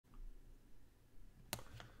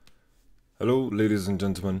Hello, ladies and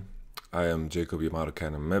gentlemen. I am Jacob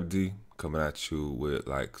YamatoCannon Mebdi, coming at you with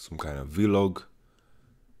like some kind of vlog.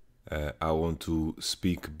 I want to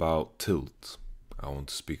speak about tilt. I want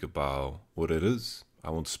to speak about what it is. I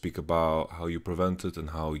want to speak about how you prevent it and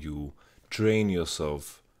how you train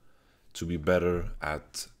yourself to be better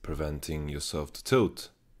at preventing yourself to tilt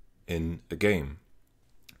in a game.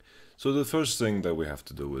 So the first thing that we have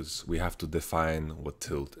to do is we have to define what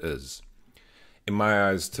tilt is. In my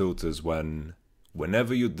eyes, tilt is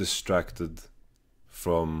whenever you're distracted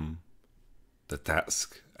from the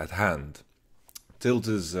task at hand. Tilt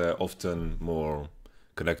is often more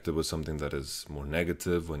connected with something that is more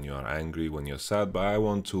negative, when you are angry, when you're sad, but I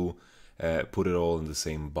want to put it all in the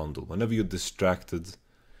same bundle. Whenever you're distracted,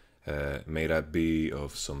 may that be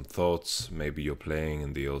of some thoughts, maybe you're playing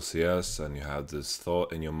in the LCS and you have this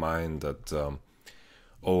thought in your mind that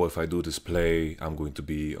oh, if I do this play, I'm going to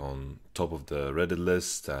be on top of the Reddit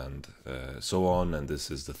list and so on. And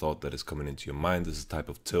this is the thought that is coming into your mind. This is a type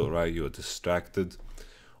of tilt, right? You're distracted.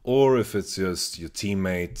 Or if it's just your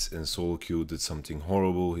teammate in solo queue did something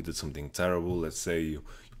horrible, he did something terrible. Let's say you're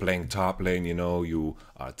playing top lane, you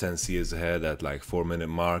are 10 CS ahead at like 4-minute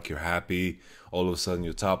mark, you're happy. All of a sudden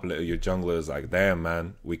your jungler is like, damn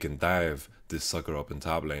man, we can dive this sucker up in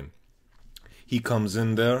top lane. He comes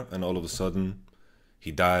in there and all of a sudden,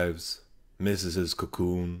 he dives, misses his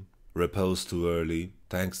cocoon, repels too early,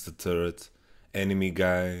 tanks the turret, enemy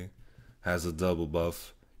guy has a double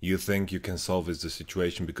buff. You think you can salvage the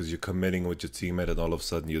situation because you're committing with your teammate and all of a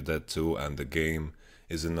sudden you're dead too and the game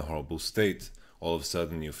is in a horrible state. All of a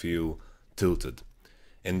sudden you feel tilted.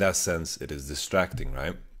 In that sense, it is distracting,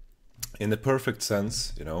 right? In a perfect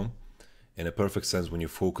sense, in a perfect sense, when you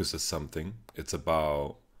focus at something, it's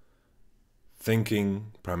about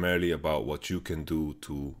thinking primarily about what you can do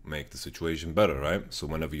to make the situation better, right? So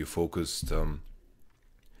whenever you focused,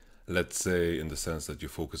 let's say in the sense that you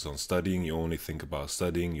focus on studying, you only think about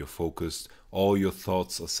studying, you're focused, all your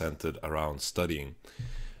thoughts are centered around studying.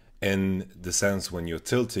 In the sense when you're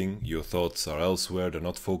tilting, your thoughts are elsewhere, they're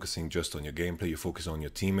not focusing just on your gameplay, you're focusing on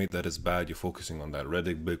your teammate that is bad, you're focusing on that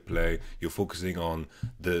Reddit big play, you're focusing on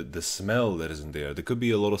the smell that is in there. There could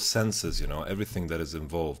be a lot of senses, everything that is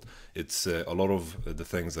involved. It's a lot of the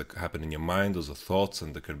things that happen in your mind, those are thoughts,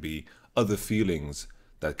 and there could be other feelings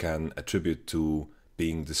that can attribute to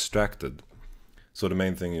being distracted. So the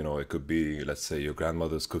main thing, it could be, let's say your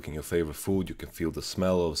grandmother's cooking your favorite food, you can feel the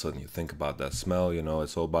smell, all of a sudden you think about that smell,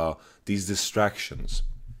 it's all about these distractions.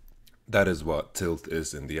 That is what tilt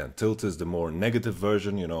is in the end. Tilt is the more negative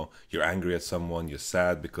version, you're angry at someone, you're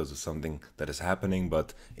sad because of something that is happening,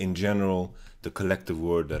 but in general, the collective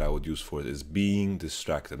word that I would use for it is being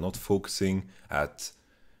distracted, not focusing at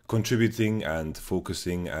contributing and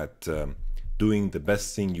focusing at doing the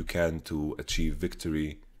best thing you can to achieve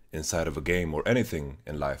victory inside of a game or anything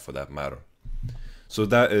in life for that matter. So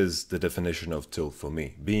that is the definition of tilt for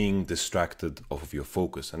me, being distracted off of your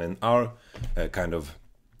focus. And in our kind of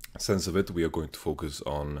sense of it, we are going to focus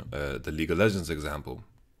on the League of Legends example.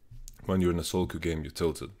 When you're in a solo queue game, you're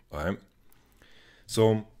tilted, all right?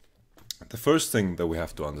 So the first thing that we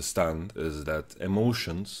have to understand is that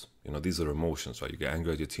emotions, these are emotions, right? You get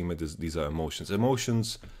angry at your teammate, these are emotions.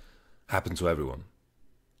 Emotions happen to everyone.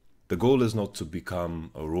 The goal is not to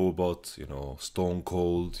become a robot, stone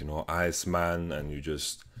cold, Iceman, and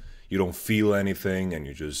you don't feel anything and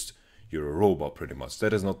you're a robot pretty much.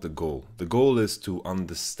 That is not the goal. The goal is to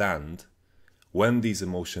understand when these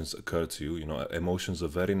emotions occur to you. Emotions are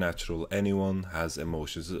very natural. Anyone has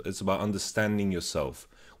emotions. It's about understanding yourself.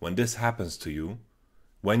 When this happens to you,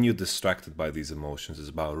 when you're distracted by these emotions, it's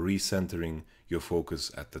about recentering your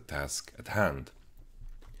focus at the task at hand.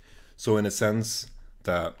 So in a sense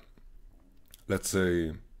that, let's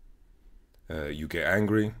say you get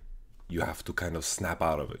angry, you have to kind of snap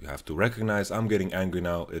out of it. You have to recognize, I'm getting angry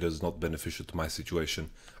now, it is not beneficial to my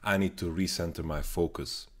situation. I need to recenter my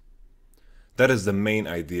focus. That is the main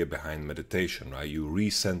idea behind meditation, right? You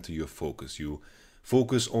recenter your focus. You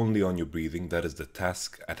focus only on your breathing. That is the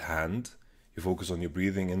task at hand. You focus on your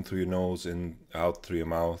breathing in through your nose, in out through your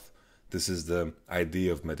mouth. This is the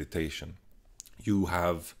idea of meditation. You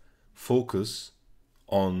have focus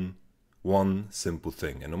on one simple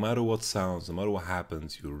thing, and no matter what sounds, no matter what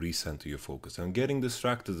happens, you recenter your focus. And getting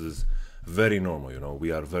distracted is very normal.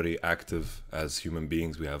 We are very active as human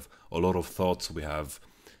beings. We have a lot of thoughts. We have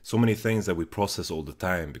so many things that we process all the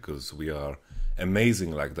time because we are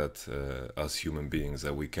amazing like that as human beings,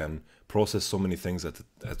 that we can process so many things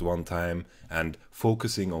at one time, and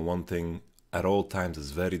focusing on one thing at all times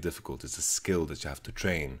is very difficult. It's a skill that you have to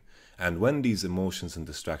train. And when these emotions and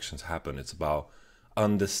distractions happen, it's about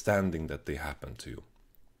understanding that they happen to you.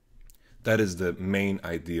 That is the main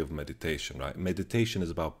idea of meditation, right? Meditation is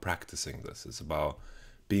about practicing this. It's about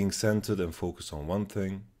being centered and focused on one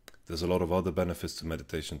thing. There's a lot of other benefits to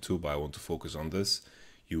meditation too, but I want to focus on this.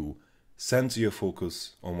 You center your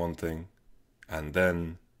focus on one thing, and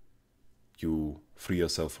then you free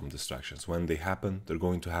yourself from distractions. When they happen, they're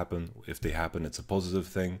going to happen. If they happen, it's a positive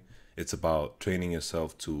thing. It's about training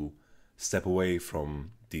yourself to step away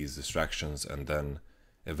from these distractions and then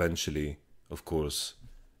eventually, of course,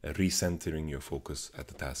 recentering your focus at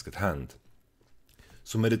the task at hand.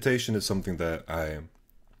 So meditation is something that I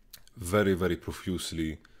very, very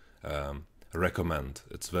profusely recommend.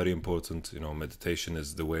 It's very important. Meditation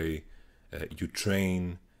is the way you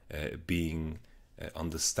train being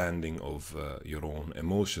understanding of your own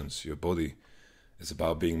emotions, your body. It's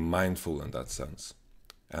about being mindful in that sense.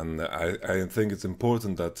 And I think it's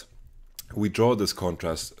important that we draw this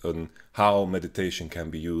contrast on how meditation can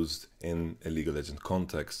be used in a League of Legends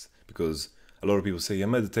context, because a lot of people say, yeah,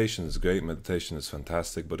 meditation is great, meditation is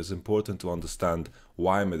fantastic, but it's important to understand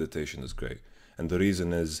why meditation is great. And the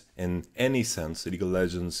reason is, in any sense, League of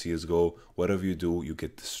Legends, CSGO, whatever you do, you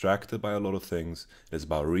get distracted by a lot of things. It's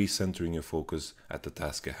about recentering your focus at the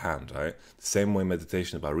task at hand, right? The same way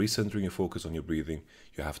meditation is about recentering your focus on your breathing.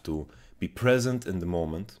 You have to be present in the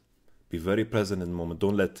moment, be very present in the moment.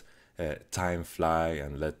 Don't let time fly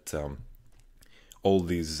and let all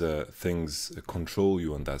these things control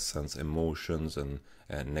you in that sense. Emotions and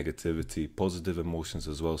negativity, positive emotions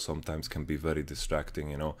as well sometimes can be very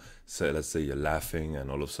distracting. So let's say you're laughing and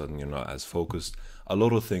all of a sudden you're not as focused. A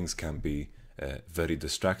lot of things can be very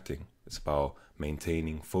distracting. It's about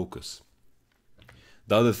maintaining focus.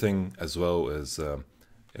 The other thing as well is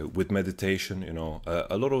with meditation,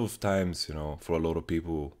 a lot of times, for a lot of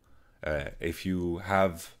people, if you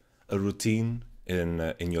have a routine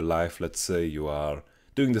in your life, let's say you are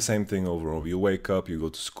doing the same thing over and over. You wake up, you go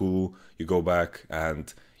to school, you go back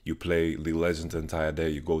and you play League of Legends the entire day,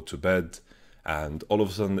 you go to bed, and all of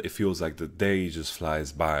a sudden it feels like the day just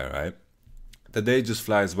flies by, right? The day just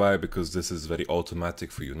flies by because this is very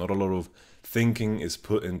automatic for you. Not a lot of thinking is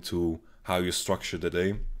put into how you structure the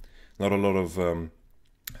day. Not a lot of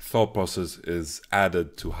thought process is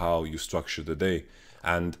added to how you structure the day.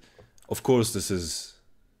 And of course, this is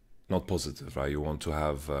not positive, right? You want to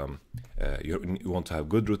have you want to have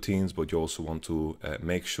good routines, but you also want to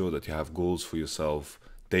make sure that you have goals for yourself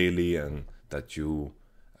daily, and that you,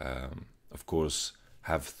 of course,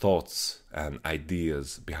 have thoughts and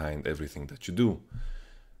ideas behind everything that you do.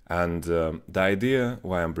 And the idea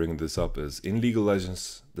why I'm bringing this up is, in League of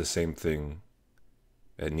Legends, the same thing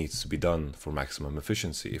needs to be done for maximum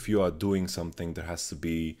efficiency. If you are doing something, there has to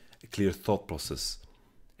be a clear thought process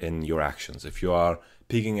in your actions. If you are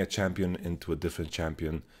picking a champion into a different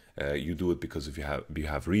champion, you do it because you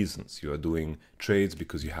have reasons. You are doing trades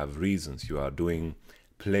because you have reasons. You are doing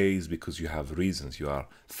plays because you have reasons. You are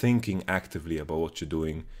thinking actively about what you're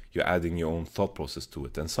doing. You're adding your own thought process to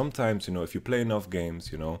it. And sometimes, if you play enough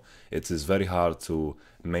games, it is very hard to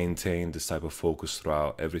maintain this type of focus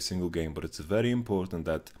throughout every single game. But it's very important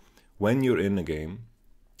that when you're in a game,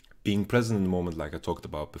 being present in the moment, like I talked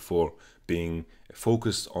about before, being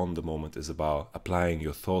focused on the moment, is about applying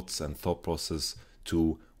your thoughts and thought process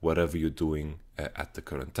to whatever you're doing at the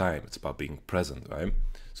current time. It's about being present, right?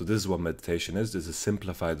 So this is what meditation is. This is a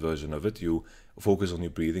simplified version of it. You focus on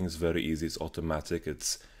your breathing. It's very easy. It's automatic.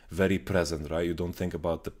 It's very present, right? You don't think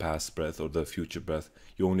about the past breath or the future breath.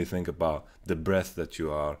 You only think about the breath that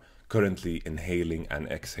you are currently inhaling and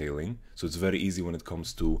exhaling. So it's very easy when it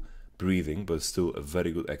comes to breathing, but it's still a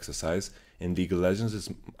very good exercise. In League of Legends, it's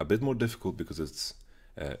a bit more difficult because it's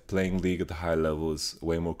playing League at the high level is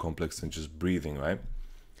way more complex than just breathing, right?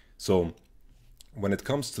 So when it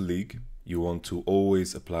comes to League, you want to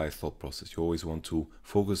always apply thought process. You always want to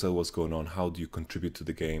focus on what's going on. How do you contribute to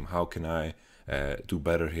the game? How can I do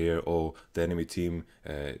better here? Oh, the enemy team,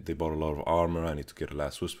 they bought a lot of armor. I need to get a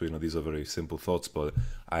last whisper. These are very simple thoughts, but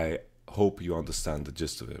I hope you understand the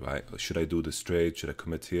gist of it, right? Should I do this trade? Should I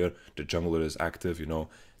commit here? The jungler is active,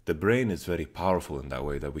 The brain is very powerful in that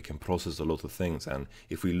way, that we can process a lot of things. And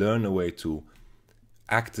if we learn a way to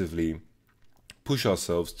actively push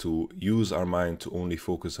ourselves to use our mind to only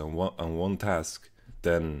focus on one task,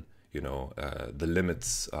 then, the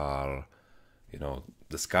limits are,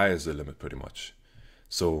 the sky is the limit pretty much.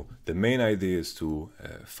 So the main idea is to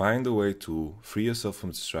find a way to free yourself from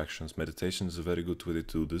distractions. Meditation is a very good way to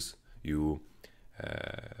do this. You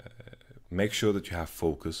make sure that you have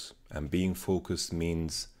focus, and being focused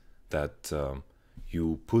means that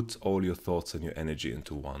you put all your thoughts and your energy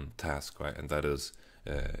into one task, right? And that is,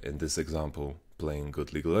 in this example, playing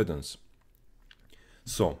good League of Legends.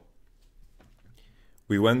 So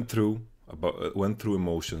we went through went through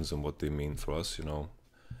emotions and what they mean for us, you know,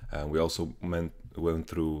 and we also went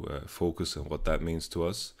through focus and what that means to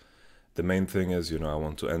us. The main thing is, you know, I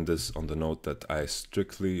want to end this on the note that I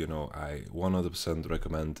strictly, you know, I 100%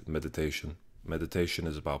 recommend meditation. Meditation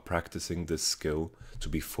is about practicing this skill to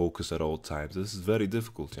be focused at all times. This is very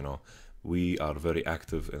difficult, you know. We are very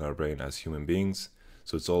active in our brain as human beings,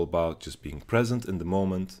 so it's all about just being present in the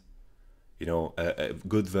moment. You know, a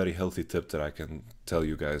good, very healthy tip that I can tell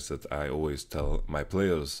you guys that I always tell my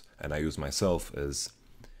players and I use myself is,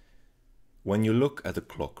 when you look at the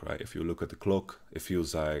clock, right? If you look at the clock, it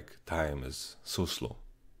feels like time is so slow.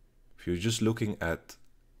 If you're just looking at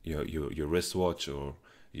your wristwatch or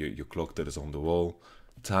your clock that is on the wall,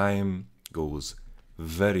 time goes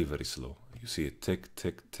very, very slow. You see it tick,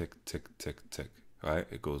 tick, tick, tick, tick, tick, right?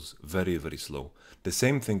 It goes very, very slow. The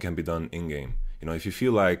same thing can be done in-game. You know, if you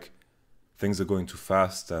feel like things are going too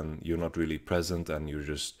fast and you're not really present and you're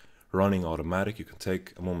just running automatic, you can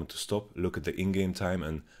take a moment to stop, look at the in-game time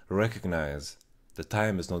and recognize the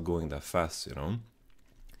time is not going that fast, you know.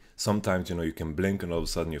 Sometimes, you know, you can blink and all of a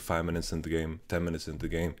sudden you're 5 minutes in the game, 10 minutes in the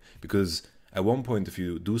game, because at one point, if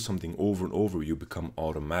you do something over and over, you become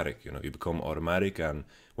automatic, you know, you become automatic, and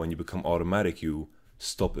when you become automatic, you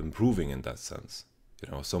stop improving in that sense.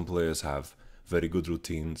 You know, some players have very good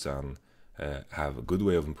routines and have a good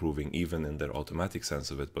way of improving even in their automatic sense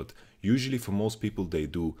of it, but usually for most people they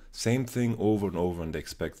do same thing over and over and they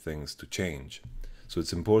expect things to change. So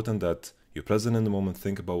it's important that you're present in the moment,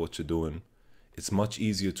 think about what you're doing. It's much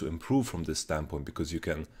easier to improve from this standpoint because you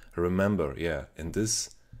can remember, yeah, in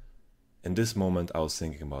this moment I was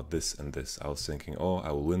thinking about this and this. I was thinking, oh,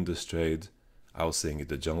 I will win this trade. I was thinking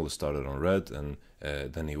the jungler started on red and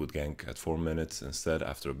then he would gank at 4 minutes instead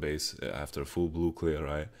after a full blue clear,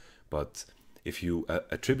 right? But if you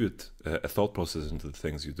attribute a thought process into the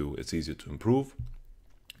things you do, it's easier to improve.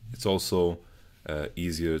 It's also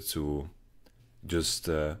easier to just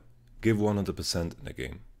give 100% in a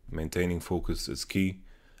game. Maintaining focus is key,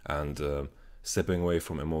 and stepping away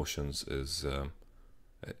from emotions is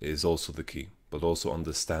also the key. But also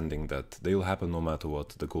understanding that they will happen no matter what.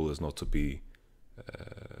 The goal is not to be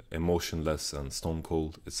emotionless and stone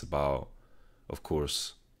cold. It's about, of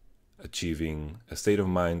course, achieving a state of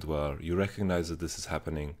mind where you recognize that this is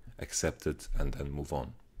happening, accept it, and then move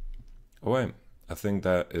on. Alright, I think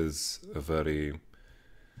that is a very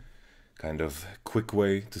kind of quick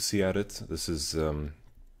way to see at it. This is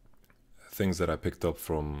things that I picked up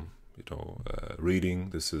from, you know, reading.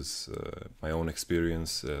 This is my own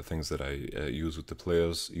experience, things that I use with the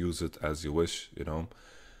players. Use it as you wish, you know.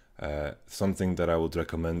 Something that I would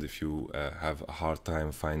recommend if you have a hard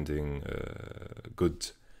time finding good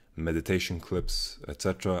meditation clips,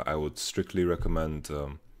 etc. I would strictly recommend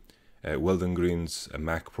Weldon Green's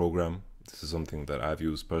Mac program. This is something that I've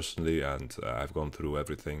used personally, and I've gone through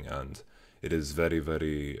everything, and it is very,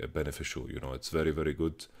 very beneficial. You know, it's very, very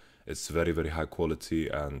good. It's very, very high quality,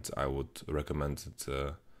 and I would recommend it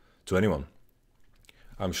to anyone.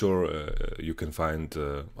 I'm sure you can find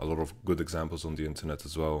a lot of good examples on the internet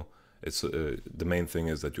as well. It's the main thing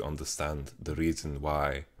is that you understand the reason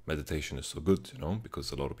why meditation is so good, you know,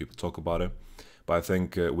 because a lot of people talk about it. But I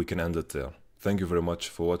think we can end it there. Thank you very much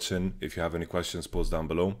for watching. If you have any questions, post down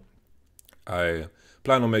below. I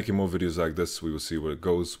plan on making more videos like this. We will see where it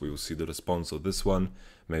goes. We will see the response of this one.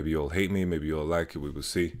 Maybe you'll hate me, maybe you'll like it. We will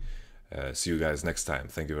see. See you guys next time.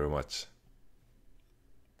 Thank you very much.